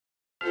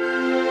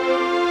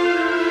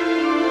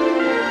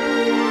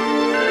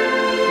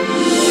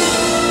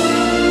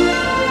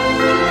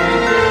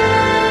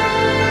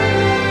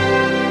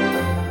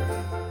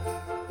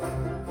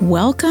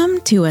Welcome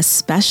to a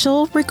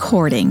special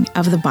recording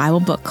of the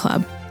Bible Book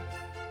Club.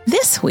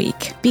 This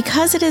week,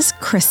 because it is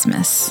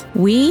Christmas,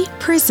 we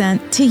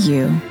present to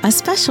you a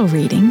special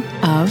reading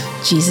of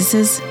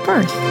Jesus'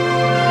 birth.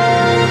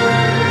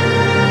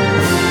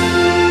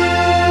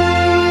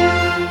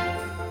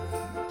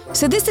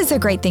 So this is a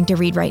great thing to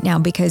read right now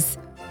because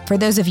for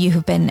those of you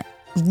who've been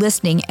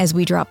listening as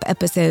we drop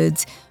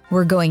episodes,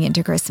 we're going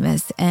into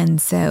Christmas.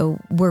 And so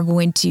we're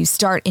going to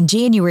start in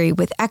January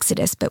with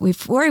Exodus. But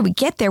before we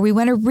get there, we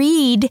want to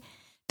read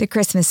the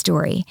Christmas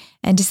story.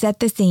 And to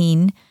set the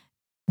scene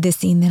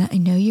that I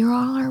know you're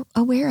all are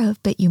aware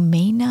of, but you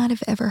may not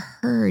have ever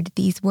heard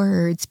these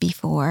words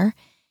before.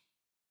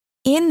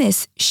 In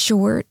this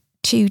short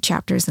 2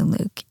 chapters in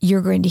Luke, you're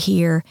going to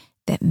hear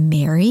that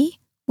Mary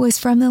was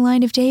from the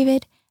line of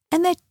David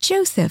and that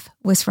Joseph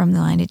was from the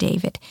line of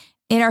David.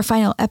 In our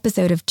final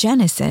episode of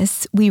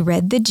Genesis, we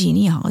read the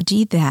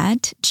genealogy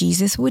that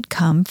Jesus would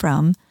come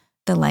from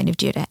the line of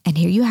Judah. And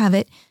here you have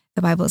it.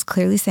 The Bible is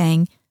clearly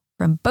saying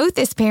from both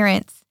his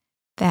parents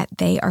that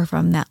they are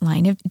from that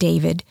line of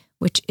David,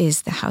 which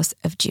is the house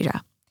of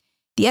Judah.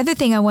 The other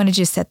thing I want to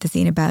just set the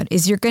scene about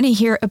is you're going to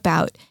hear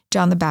about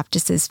John the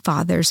Baptist's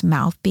father's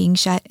mouth being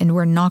shut. And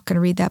we're not going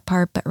to read that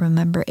part, but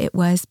remember it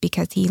was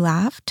because he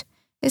laughed.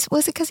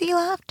 Was it because he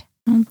laughed?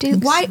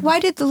 Why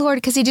did the Lord?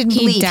 Because he didn't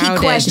believe.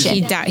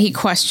 Doubted. He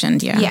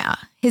questioned. Yeah. Yeah.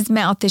 His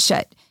mouth is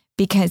shut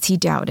because he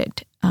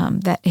doubted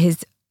that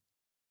his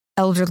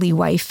elderly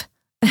wife,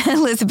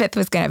 Elizabeth,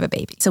 was going to have a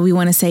baby. So we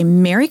want to say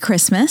Merry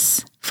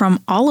Christmas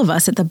from all of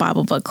us at the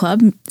Bible Book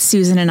Club,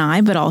 Susan and I,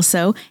 but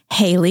also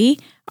Haley,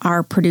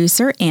 our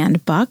producer,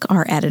 and Buck,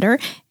 our editor.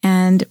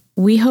 And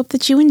we hope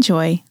that you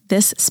enjoy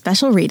this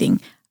special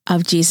reading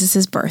of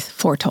Jesus' birth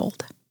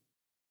foretold.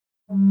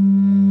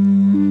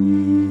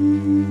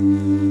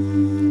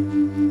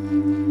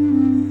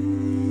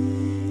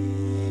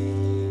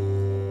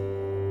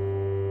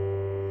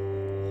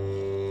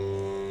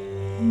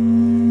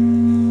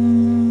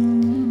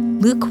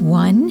 Luke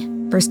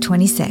 1, verse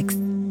 26.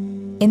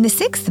 In the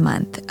 6th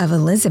month of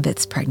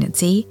Elizabeth's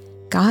pregnancy,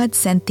 God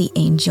sent the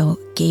angel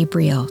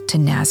Gabriel to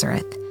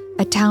Nazareth,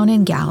 a town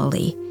in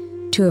Galilee,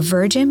 to a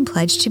virgin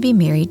pledged to be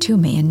married to a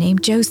man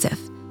named Joseph,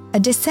 a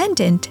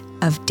descendant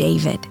of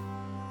David.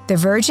 The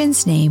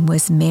virgin's name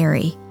was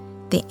Mary.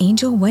 The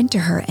angel went to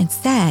her and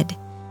said,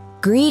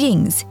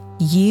 "Greetings,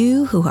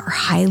 you who are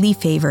highly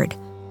favored.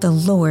 The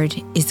Lord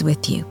is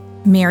with you."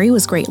 Mary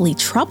was greatly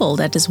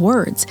troubled at his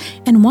words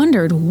and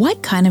wondered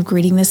what kind of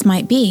greeting this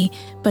might be.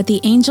 But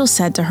the angel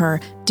said to her,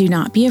 "Do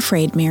not be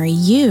afraid, Mary.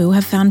 You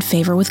have found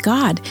favor with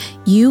God.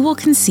 You will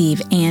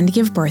conceive and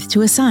give birth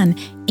to a son,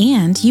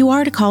 and you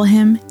are to call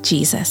him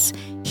Jesus.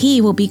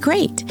 He will be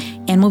great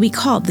and will be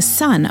called the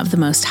Son of the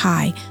Most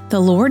High. The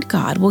Lord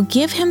God will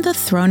give him the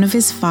throne of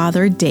his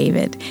father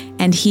David,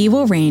 and he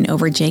will reign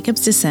over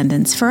Jacob's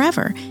descendants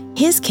forever.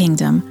 His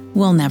kingdom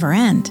will never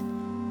end."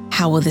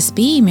 "How will this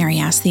be?" Mary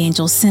asked the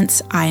angel,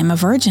 "since I am a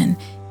virgin?"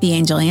 The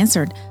angel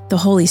answered, "The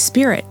Holy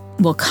Spirit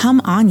will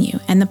come on you,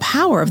 and the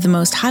power of the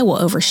Most High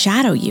will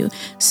overshadow you.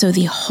 So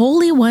the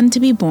Holy One to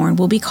be born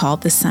will be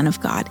called the Son of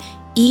God.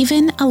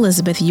 Even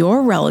Elizabeth,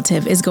 your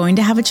relative, is going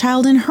to have a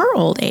child in her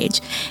old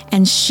age,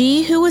 and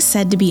she who was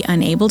said to be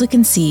unable to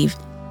conceive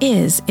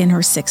is in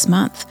her 6th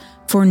month.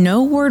 For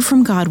no word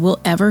from God will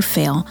ever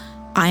fail.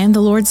 I am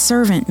the Lord's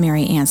servant,"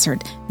 Mary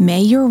answered.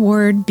 "May your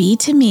word be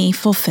to me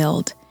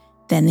fulfilled."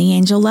 Then the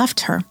angel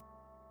left her.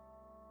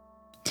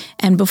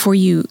 And before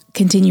you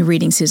continue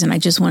reading, Susan, I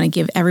just want to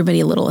give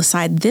everybody a little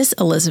aside. This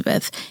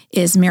Elizabeth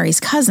is Mary's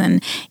cousin,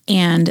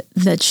 and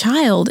the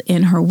child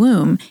in her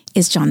womb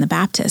is John the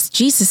Baptist,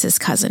 Jesus'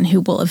 cousin,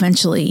 who will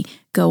eventually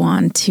go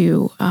on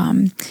to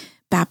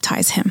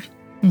baptize him.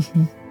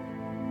 Mm-hmm.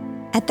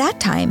 At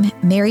that time,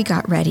 Mary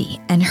got ready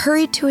and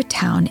hurried to a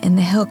town in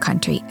the hill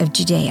country of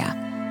Judea,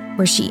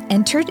 where she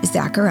entered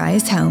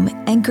Zachariah's home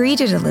and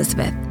greeted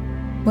Elizabeth.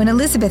 When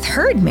Elizabeth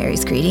heard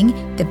Mary's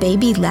greeting, the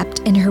baby leapt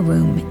in her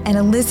womb, and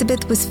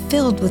Elizabeth was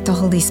filled with the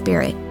Holy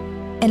Spirit.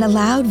 In a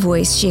loud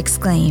voice, she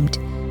exclaimed,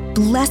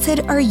 "Blessed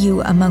are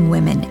you among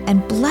women,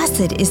 and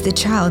blessed is the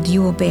child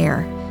you will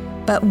bear.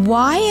 But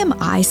why am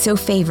I so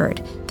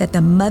favored that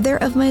the mother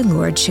of my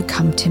Lord should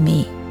come to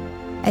me?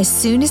 As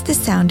soon as the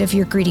sound of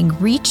your greeting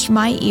reached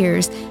my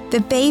ears, the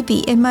baby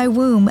in my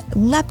womb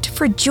leapt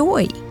for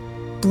joy.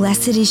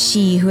 Blessed is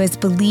she who has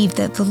believed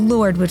that the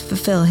Lord would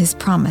fulfill his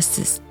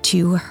promises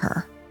to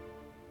her."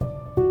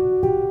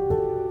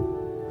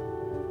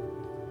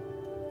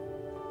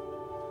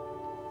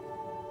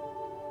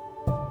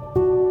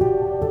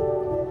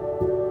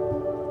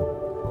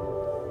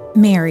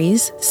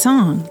 Mary's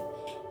song.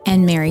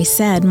 And Mary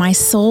said, "My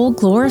soul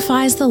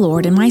glorifies the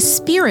Lord, and my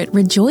spirit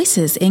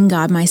rejoices in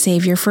God my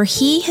Savior, for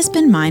he has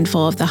been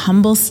mindful of the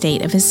humble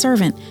state of his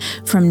servant.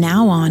 From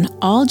now on,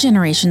 all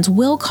generations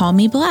will call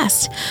me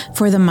blessed,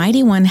 for the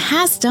Mighty One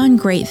has done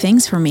great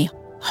things for me.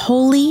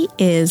 Holy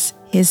is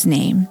his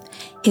name.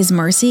 His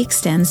mercy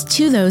extends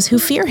to those who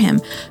fear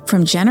him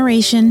from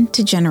generation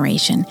to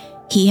generation.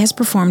 He has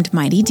performed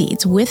mighty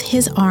deeds with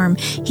his arm.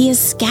 He has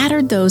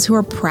scattered those who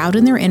are proud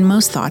in their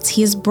inmost thoughts.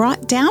 He has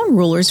brought down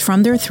rulers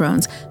from their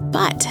thrones,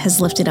 but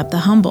has lifted up the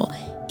humble.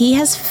 He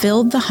has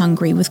filled the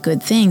hungry with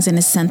good things and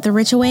has sent the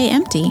rich away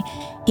empty.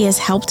 He has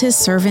helped his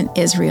servant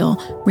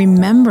Israel,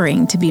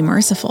 remembering to be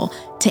merciful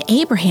to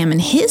Abraham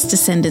and his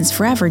descendants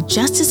forever,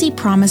 just as he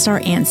promised our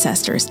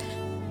ancestors.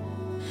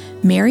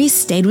 Mary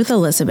stayed with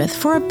Elizabeth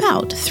for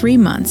about 3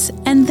 months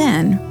and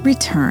then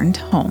returned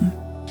home.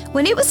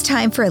 When it was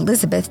time for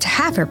Elizabeth to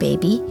have her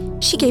baby,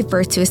 she gave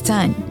birth to a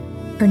son.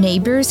 Her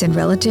neighbors and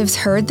relatives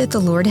heard that the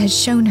Lord had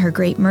shown her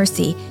great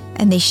mercy,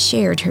 and they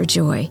shared her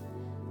joy.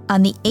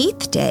 On the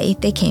 8th day,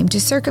 they came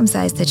to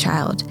circumcise the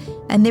child,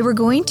 and they were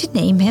going to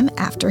name him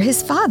after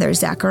his father,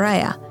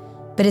 Zechariah.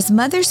 But his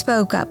mother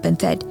spoke up and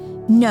said,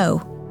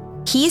 "No,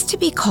 he is to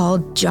be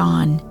called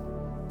John."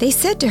 They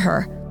said to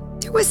her,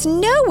 "There was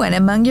no one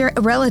among your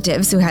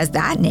relatives who has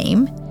that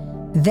name."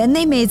 Then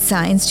they made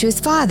signs to his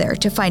father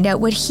to find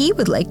out what he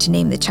would like to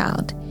name the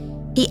child.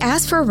 He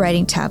asked for a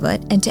writing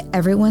tablet, and to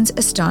everyone's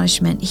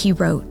astonishment, he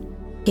wrote,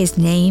 "His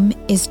name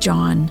is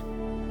John."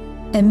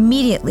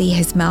 Immediately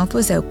his mouth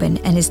was open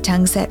and his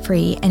tongue set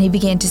free, and he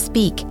began to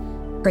speak,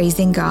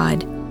 praising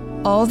God.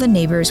 All the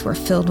neighbors were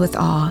filled with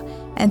awe,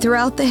 and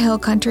throughout the hill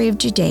country of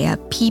Judea,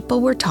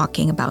 people were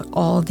talking about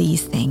all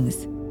these things.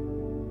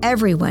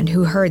 Everyone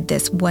who heard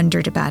this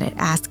wondered about it,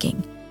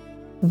 asking,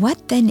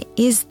 "What then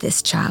is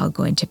this child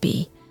going to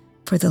be?"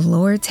 For the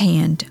Lord's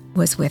hand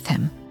was with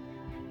him.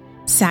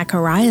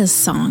 Zechariah's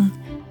song.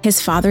 His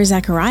father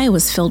Zechariah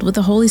was filled with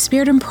the Holy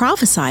Spirit and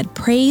prophesied,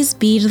 "Praise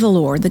be to the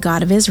Lord, the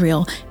God of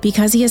Israel,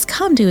 because he has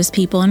come to his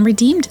people and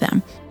redeemed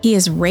them. He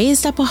has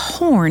raised up a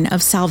horn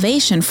of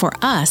salvation for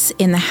us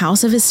in the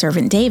house of his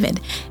servant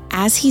David,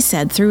 as he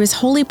said through his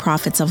holy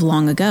prophets of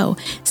long ago,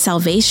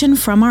 salvation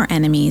from our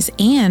enemies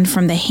and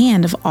from the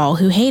hand of all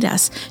who hate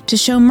us, to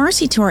show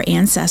mercy to our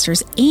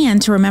ancestors and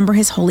to remember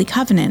his holy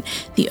covenant,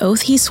 the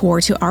oath he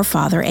swore to our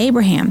father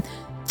Abraham,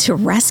 to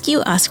rescue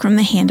us from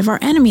the hand of our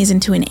enemies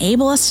and to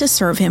enable us to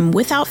serve him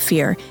without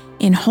fear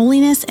in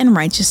holiness and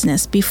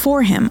righteousness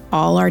before him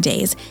all our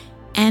days.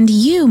 And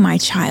you, my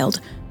child,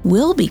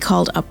 will be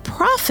called a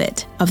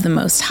prophet of the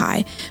Most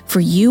High, for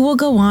you will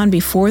go on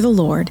before the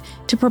Lord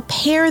to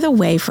prepare the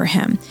way for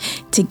him,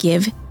 to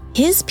give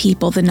his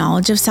people the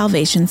knowledge of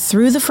salvation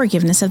through the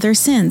forgiveness of their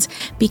sins,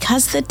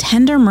 because the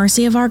tender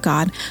mercy of our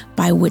God,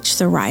 by which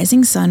the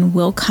rising sun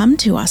will come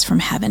to us from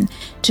heaven,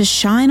 to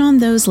shine on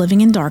those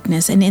living in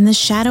darkness and in the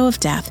shadow of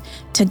death,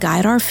 to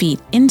guide our feet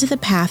into the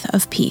path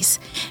of peace.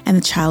 And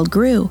the child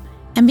grew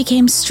and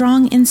became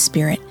strong in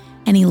spirit,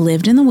 and he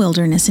lived in the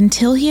wilderness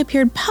until he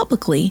appeared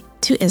publicly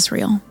to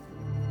Israel.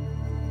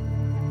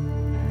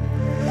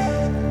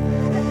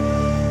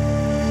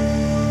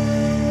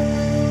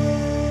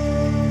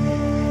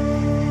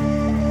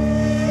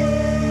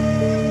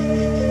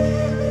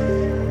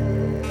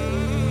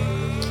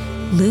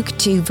 Luke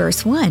 2,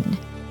 verse 1.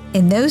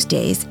 In those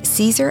days,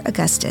 Caesar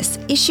Augustus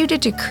issued a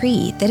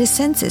decree that a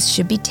census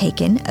should be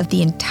taken of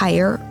the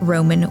entire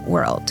Roman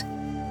world.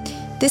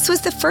 This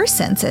was the first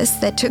census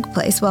that took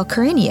place while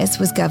Quirinius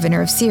was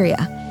governor of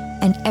Syria,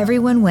 and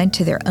everyone went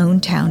to their own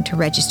town to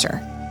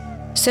register.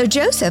 So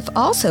Joseph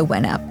also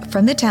went up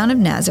from the town of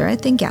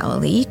Nazareth in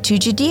Galilee to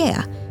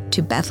Judea,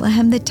 to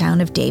Bethlehem, the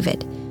town of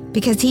David,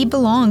 because he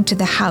belonged to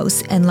the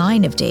house and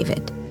line of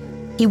David.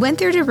 He went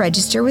there to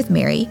register with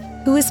Mary,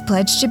 who was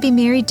pledged to be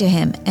married to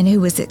him and who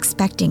was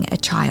expecting a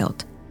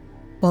child.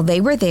 While they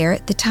were there,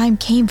 the time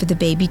came for the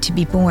baby to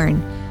be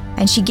born,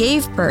 and she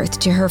gave birth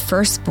to her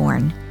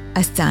firstborn,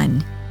 a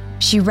son.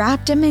 She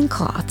wrapped him in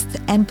cloths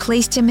and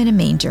placed him in a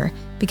manger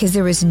because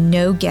there was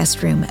no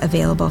guest room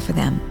available for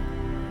them.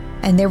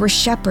 And there were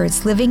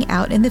shepherds living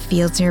out in the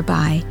fields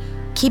nearby,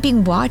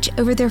 keeping watch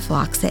over their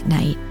flocks at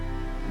night.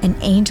 An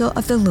angel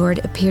of the Lord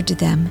appeared to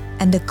them,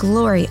 and the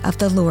glory of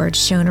the Lord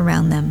shone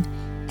around them,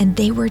 and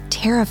they were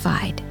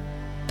terrified.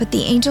 But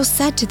the angel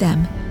said to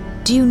them,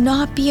 "Do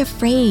not be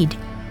afraid.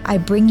 I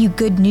bring you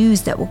good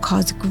news that will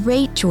cause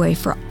great joy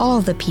for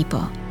all the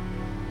people.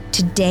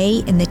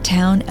 Today in the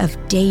town of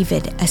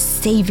David, a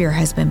Savior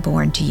has been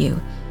born to you.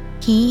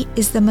 He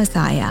is the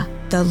Messiah,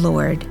 the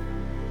Lord.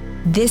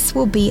 This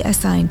will be a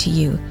sign to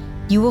you.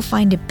 You will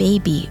find a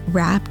baby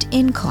wrapped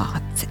in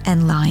cloths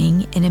and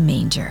lying in a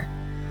manger."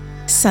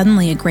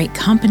 Suddenly a great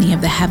company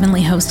of the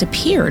heavenly host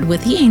appeared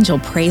with the angel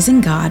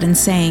praising God and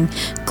saying,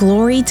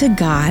 "Glory to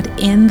God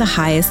in the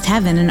highest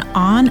heaven, and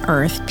on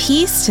earth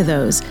peace to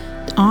those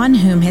on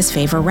whom his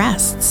favor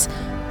rests."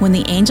 When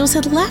the angels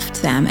had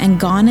left them and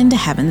gone into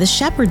heaven, the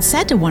shepherds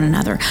said to one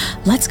another,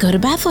 "Let's go to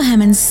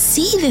Bethlehem and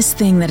see this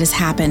thing that has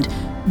happened,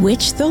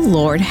 which the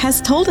Lord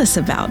has told us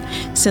about."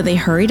 So they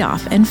hurried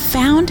off and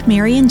found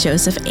Mary and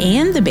Joseph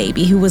and the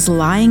baby who was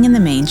lying in the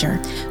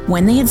manger.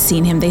 When they had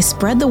seen him, they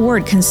spread the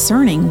word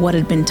concerning what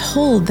had been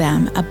told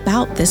them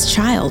about this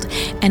child,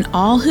 and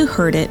all who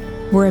heard it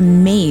were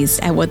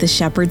amazed at what the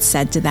shepherds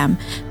said to them.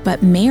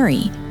 But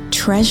Mary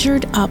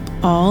treasured up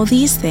all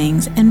these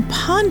things and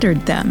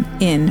pondered them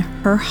in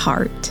her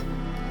heart.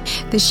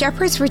 The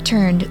shepherds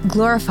returned,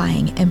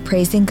 glorifying and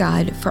praising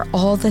God for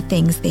all the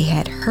things they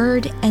had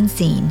heard and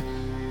seen,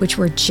 which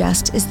were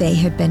just as they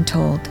had been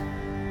told.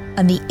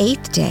 On the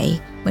 8th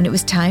day, when it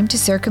was time to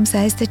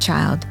circumcise the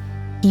child,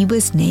 he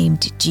was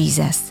named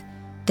Jesus,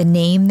 the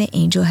name the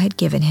angel had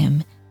given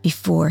him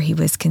before he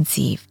was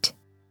conceived.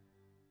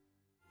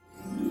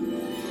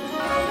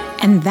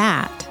 And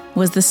that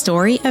was the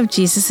story of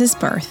Jesus'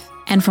 birth.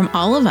 And from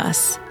all of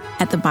us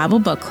at the Bible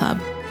Book Club,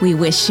 we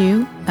wish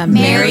you a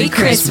Merry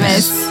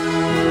Christmas.